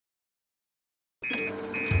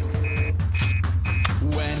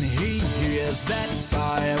there's that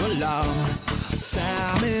fire alarm.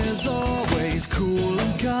 Sam is always cool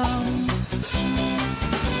and calm.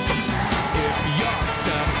 If you're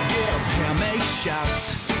stuck, give him a shout.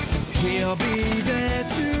 He'll be there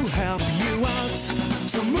to help you out.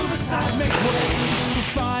 So move aside, make way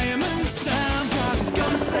for Fireman Sam, 'cause he's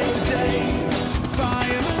gonna save the day.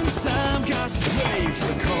 Fireman Sam, 'cause he's ready to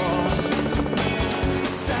the core.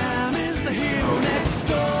 Sam is the hero next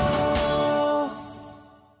door.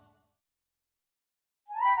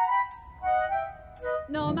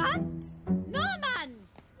 Norman? Norman!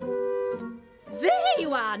 There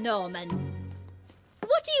you are, Norman.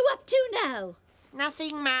 What are you up to now?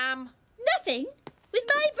 Nothing, ma'am. Nothing? With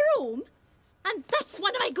my broom? And that's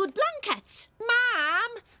one of my good blankets.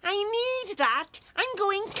 Ma'am, I need that. I'm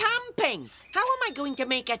going camping. How am I going to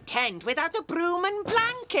make a tent without a broom and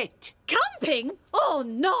blanket? Camping? Oh,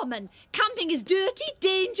 Norman, camping is dirty,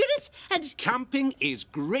 dangerous, and... Camping is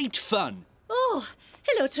great fun. Oh,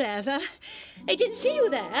 hello, Trevor. I didn't see you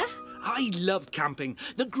there. I love camping.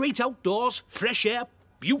 The great outdoors, fresh air,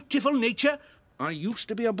 beautiful nature. I used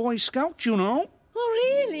to be a Boy Scout, you know.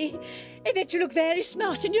 Oh, really? I bet you look very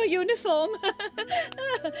smart in your uniform.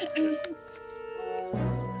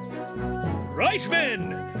 Right,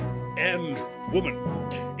 men and woman.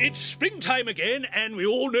 It's springtime again, and we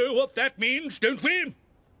all know what that means, don't we?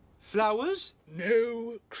 Flowers?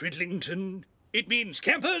 No, Cridlington. It means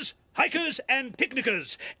campers, hikers, and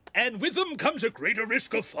picnickers. And with them comes a greater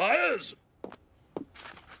risk of fires.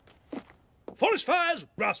 Forest fires,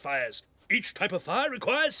 grass fires. Each type of fire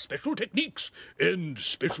requires special techniques and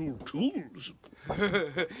special tools.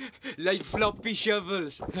 Like floppy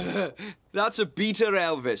shovels. That's a beater,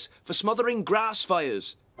 Elvis, for smothering grass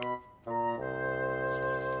fires.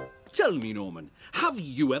 Tell me, Norman, have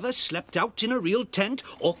you ever slept out in a real tent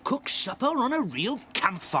or cooked supper on a real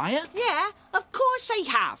campfire? Yeah, of course I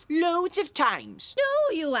have. Loads of times.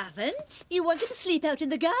 No, you haven't. You wanted to sleep out in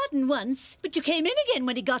the garden once, but you came in again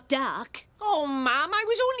when it got dark. Oh, Ma'am, I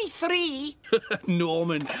was only 3.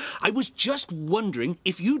 Norman, I was just wondering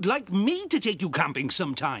if you'd like me to take you camping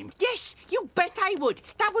sometime. Yes, you bet I would.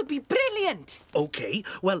 That would be brilliant. OK,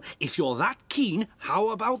 well, if you're that keen, how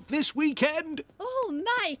about this weekend? Oh,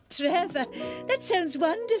 my, Trevor, that sounds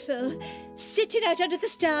wonderful. Sitting out under the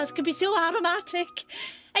stars can be so aromatic.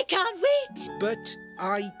 I can't wait. But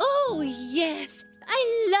Oh, yes.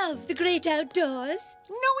 I love the great outdoors.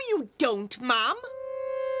 No, you don't, Ma'am.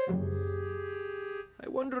 I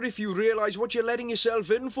wonder if you realise what you're letting yourself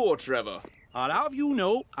in for, Trevor. I'll have you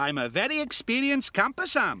know, I'm a very experienced camper,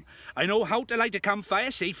 Sam. I know how to light a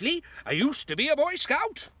campfire safely. I used to be a Boy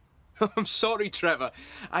Scout. I'm sorry, Trevor.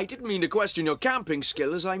 I didn't mean to question your camping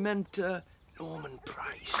skills. I meant, Norman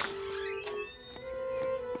Price.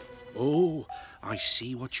 Oh, I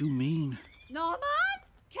see what you mean. Norman,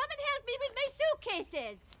 come and help me with my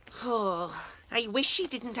suitcases. Oh, I wish she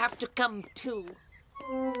didn't have to come too.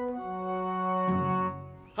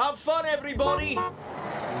 Have fun, everybody!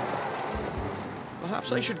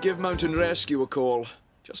 Perhaps I should give Mountain Rescue a call,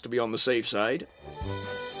 just to be on the safe side.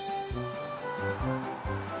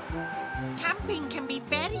 Camping can be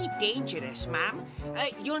very dangerous, Ma'am.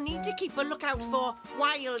 You'll need to keep a lookout for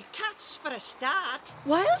wild cats for a start.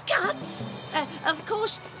 Wildcats? Of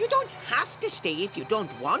course, you don't have to stay if you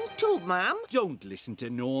don't want to, Ma'am. Don't listen to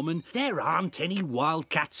Norman. There aren't any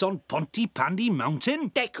wildcats on Pontypandy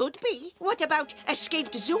Mountain. There could be. What about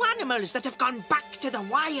escaped zoo animals that have gone back to the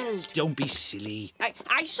wild? Don't be silly.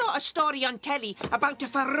 I saw a story on telly about a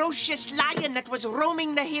ferocious lion that was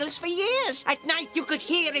roaming the hills for years. At night, you could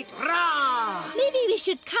hear it roar. Maybe we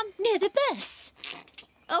should camp near the bus.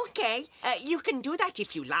 OK, you can do that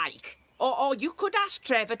if you like. Or you could ask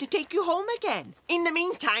Trevor to take you home again. In the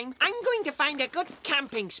meantime, I'm going to find a good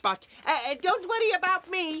camping spot. Don't worry about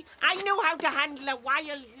me. I know how to handle a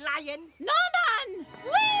wild lion. Norman!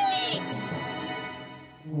 Wait!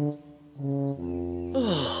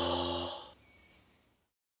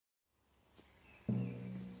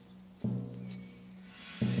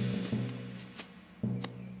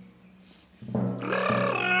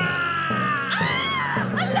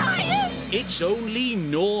 It's only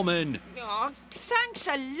Norman. Oh, thanks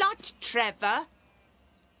a lot, Trevor.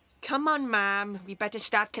 Come on, Ma'am. We better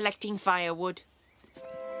start collecting firewood.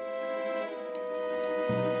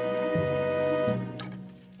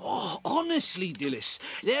 Oh, honestly, Dilys,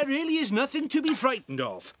 there really is nothing to be frightened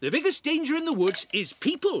of. The biggest danger in the woods is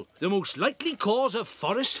people, the most likely cause of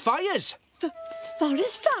forest fires.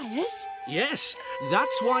 Forest fires? Yes,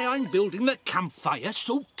 that's why I'm building the campfire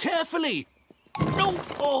so carefully. No!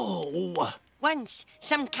 Oh! Once,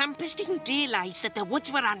 some campers didn't realise that the woods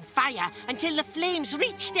were on fire until the flames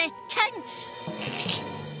reached their tents.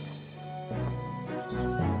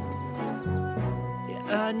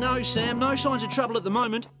 No, Sam, no signs of trouble at the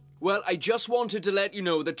moment. Well, I just wanted to let you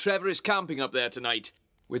know that Trevor is camping up there tonight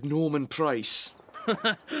with Norman Price.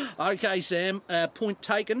 OK, Sam, point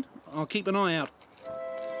taken. I'll keep an eye out.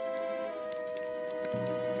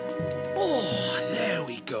 Oh, there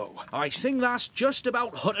we go. I think that's just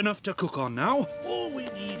about hot enough to cook on now. All we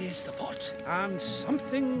need is the pot and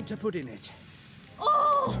something to put in it.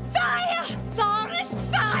 Oh, fire! Forest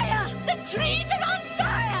fire! The trees are on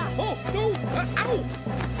fire! Oh, no! Ow!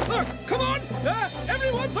 Come on!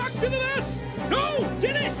 Everyone back to the mess! No!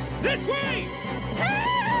 Dilys! This way!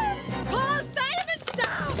 Help! Call Fireman,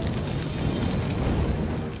 Sam!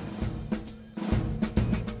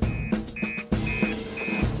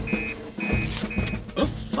 A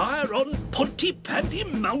fire on Pontypandy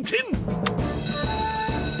Mountain?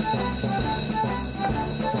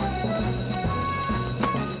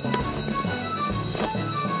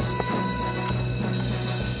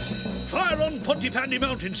 Fire on Pontypandy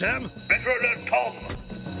Mountain, Sam. Better alert Tom.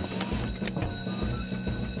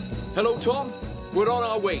 Hello, Tom. We're on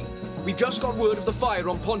our way. We've just got word of the fire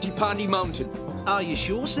on Pontypandy Mountain. Are you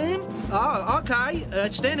sure, Sam? Oh, OK.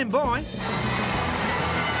 Standing by.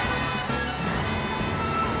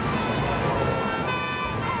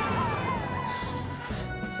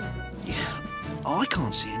 Yeah, I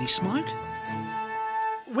can't see any smoke.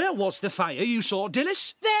 Where was the fire you saw,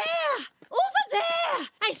 Dilys? There! Over there!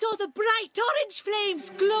 I saw the bright orange flames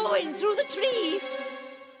glowing through the trees.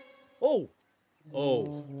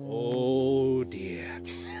 Oh, dear.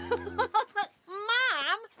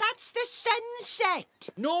 Ma'am, that's the sunset.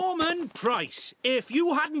 Norman Price, if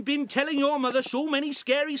you hadn't been telling your mother so many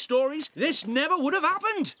scary stories, this never would have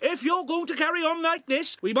happened. If you're going to carry on like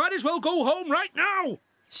this, we might as well go home right now.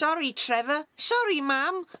 Sorry, Trevor. Sorry,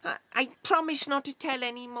 ma'am. I promise not to tell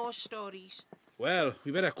any more stories. Well,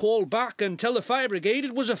 we better call back and tell the fire brigade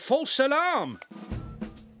it was a false alarm.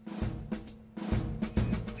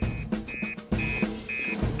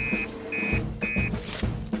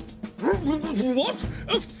 What?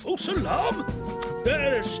 A false alarm?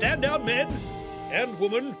 Stand down, men and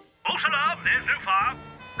woman. False alarm, there's no fire.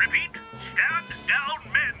 Repeat, stand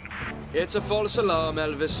down, men. It's a false alarm,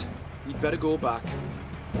 Elvis. We'd better go back.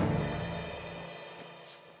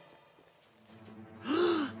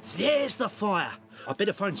 There's the fire. I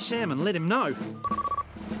better phone Sam and let him know.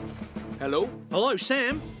 Hello? Hello,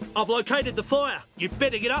 Sam. I've located the fire. You'd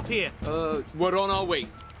better get up here. We're on our way.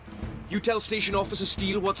 You tell Station Officer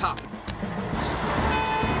Steele what's happened.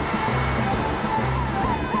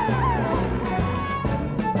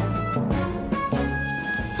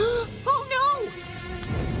 Oh, no!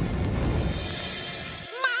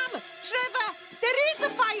 Ma'am, Trevor, there is a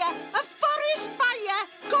fire! A forest fire!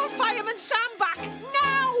 Call Fireman Sam back,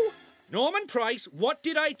 now! Norman Price, what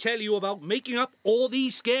did I tell you about making up all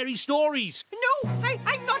these scary stories? No,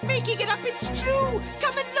 I'm not making it up, it's true!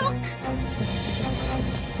 Come and look!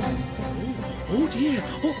 Oh dear,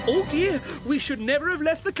 oh dear, we should never have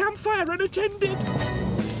left the campfire unattended.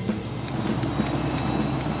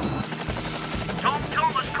 Tom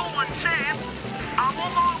Thomas calling Sam. I'm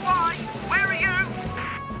on my way. Where are you?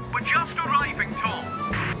 We're just arriving, Tom.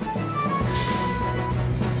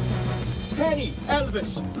 Penny,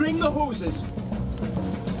 Elvis, bring the hoses.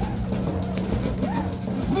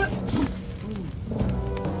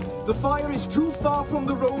 The fire is too far from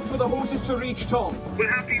the road for the hoses to reach Tom. We'll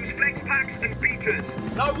have to use flex packs and beaters.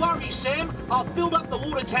 No worries, Sam. I've filled up the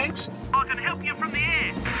water tanks. I can help you from the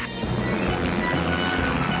air.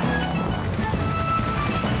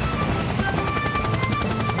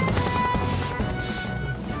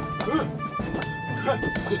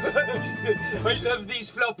 I love these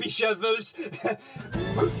floppy shovels.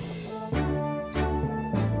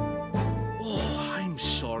 I'm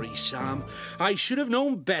sorry, Sam. I should have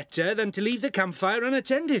known better than to leave the campfire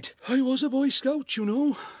unattended. I was a Boy Scout, you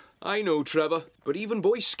know. I know, Trevor, but even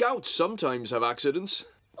Boy Scouts sometimes have accidents.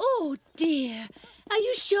 Oh, dear. Are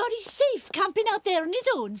you sure he's safe camping out there on his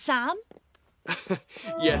own, Sam?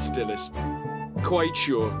 Yes, Dilys. Quite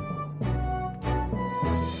sure.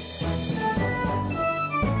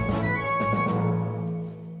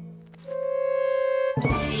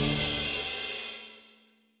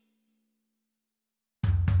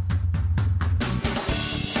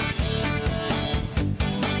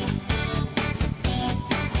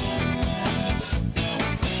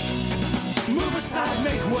 Move aside,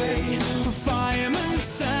 make way for Fireman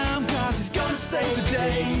Sam, cause he's gonna save the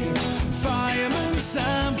day. Fireman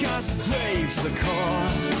Sam, cause he's brave to the core.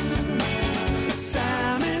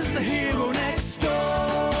 Sam